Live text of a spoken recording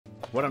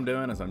What I'm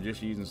doing is I'm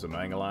just using some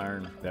angle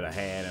iron that I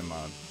had in my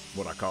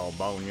what I call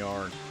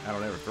boneyard. I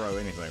don't ever throw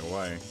anything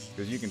away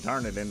because you can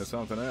turn it into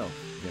something else,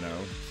 you know,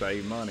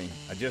 save money.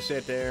 I just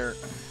sit there,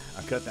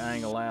 I cut the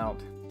angle out,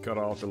 cut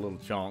off the little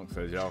chunks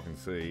as y'all can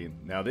see.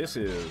 Now this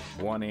is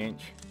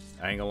 1-inch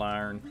angle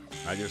iron.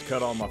 I just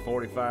cut all my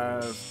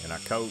 45s and I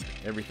coat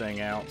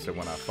everything out so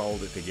when I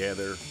fold it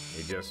together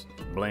it just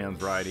blends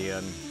right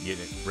in, get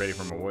it ready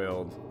for my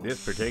welds.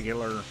 This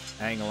particular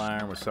angle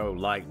iron was so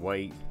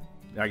lightweight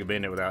I could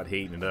bend it without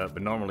heating it up,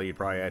 but normally you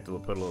probably have to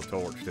put a little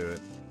torch to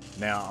it.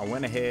 Now I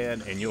went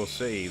ahead and you'll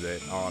see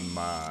that on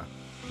my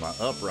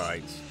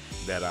uprights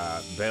that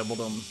I beveled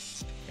them,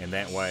 and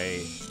that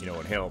way, you know,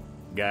 it helped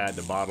guide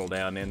the bottle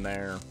down in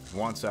there.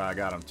 Once I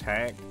got them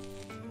tacked,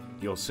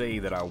 you'll see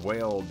that I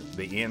weld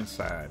the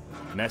inside,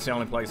 and that's the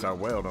only place I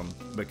weld them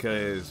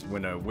because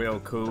when a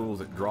weld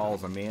cools it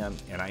draws them in,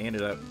 and I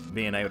ended up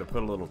being able to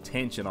put a little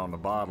tension on the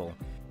bottle.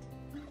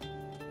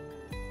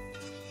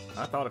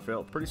 I thought it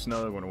felt pretty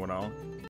snug when it went on.